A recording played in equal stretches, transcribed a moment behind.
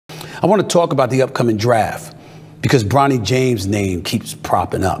I want to talk about the upcoming draft because Bronny James' name keeps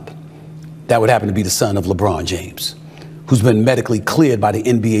propping up. That would happen to be the son of LeBron James, who's been medically cleared by the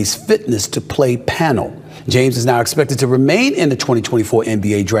NBA's fitness to play panel. James is now expected to remain in the 2024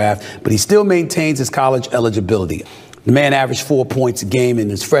 NBA draft, but he still maintains his college eligibility. The man averaged 4 points a game in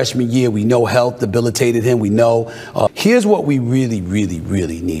his freshman year. We know health debilitated him. We know. Here's what we really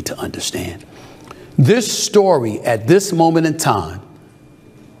need to understand. This story at this moment in time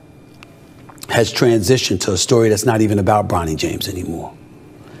has transitioned to a story that's not even about Bronny James anymore.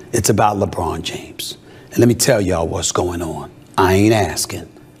 It's about LeBron James. And let me tell y'all what's going on. I ain't asking.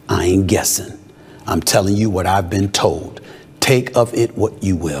 I ain't guessing. I'm telling you what I've been told. Take of it what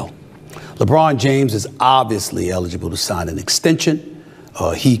you will. LeBron James is obviously eligible to sign an extension.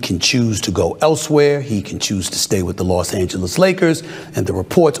 He can choose to go elsewhere. He can choose to stay with the Los Angeles Lakers. And the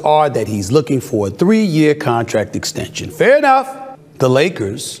reports are that he's looking for a 3-year contract extension. Fair enough. The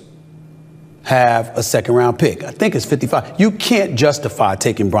Lakers have a second-round pick. I think it's 55. You can't justify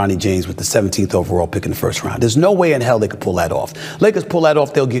taking Bronny James with the 17th overall pick in the first round. There's no way in hell they could pull that off. Lakers pull that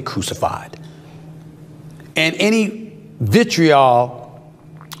off, they'll get crucified. And any vitriol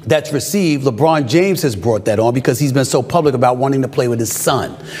that's received, LeBron James has brought that on because he's been so public about wanting to play with his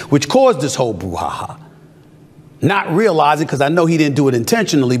son, which caused this whole brouhaha. Not realizing, because I know he didn't do it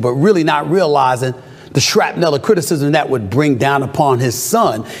intentionally, but really not realizing the shrapnel of criticism that would bring down upon his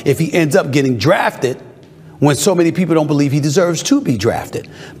son if he ends up getting drafted when so many people don't believe he deserves to be drafted.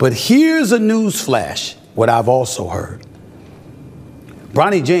 But here's a news flash, what I've also heard.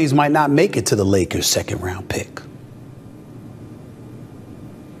 Bronny James might not make it to the Lakers' second-round pick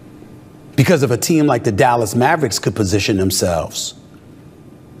because of a team like the Dallas Mavericks could position themselves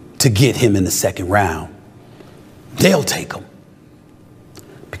to get him in the second round. They'll take him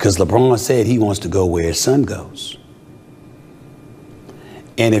because LeBron said he wants to go where his son goes.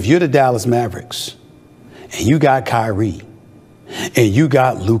 And if you're the Dallas Mavericks and you got Kyrie and you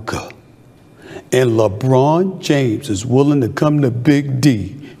got Luka and LeBron James is willing to come to Big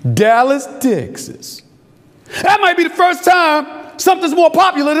D, Dallas, Texas, that might be the first time something's more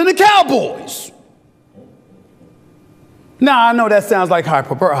popular than the Cowboys. Now, I know that sounds like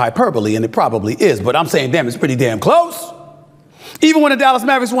hyperbole, and it probably is, but I'm saying, damn, it's pretty damn close. Even when the Dallas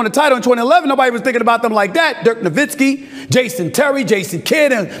Mavericks won the title in 2011, nobody was thinking about them like that. Dirk Nowitzki, Jason Terry, Jason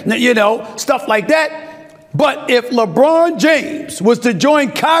Kidd, and, you know, stuff like that. But if LeBron James was to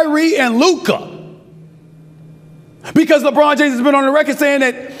join Kyrie and Luka, because LeBron James has been on the record saying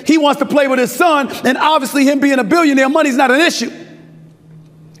that he wants to play with his son, and obviously him being a billionaire, money's not an issue.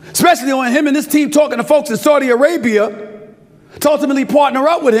 Especially when him and this team talking to folks in Saudi Arabia to ultimately partner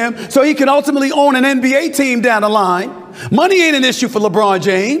up with him so he can ultimately own an NBA team down the line. Money ain't an issue for LeBron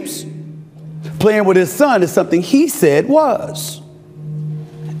James. Playing with his son is something he said was.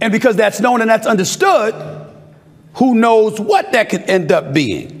 And because that's known and that's understood, who knows what that could end up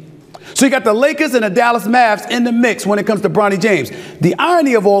being. So you got the Lakers and the Dallas Mavs in the mix when it comes to Bronny James. The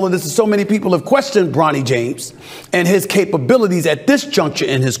irony of all of this is so many people have questioned Bronny James and his capabilities at this juncture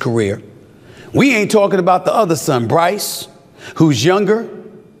in his career. We ain't talking about the other son, Bryce, who's younger,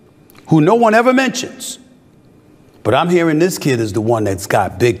 who no one ever mentions. But I'm hearing this kid is the one that's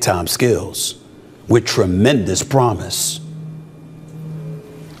got big time skills with tremendous promise.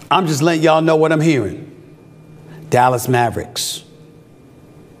 I'm just letting y'all know what I'm hearing. Dallas Mavericks.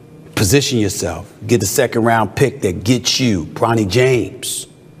 Position yourself. Get the second round pick that gets you Bronny James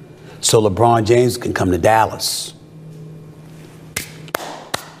so LeBron James can come to Dallas.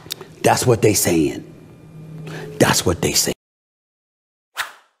 That's what they saying. That's what they say.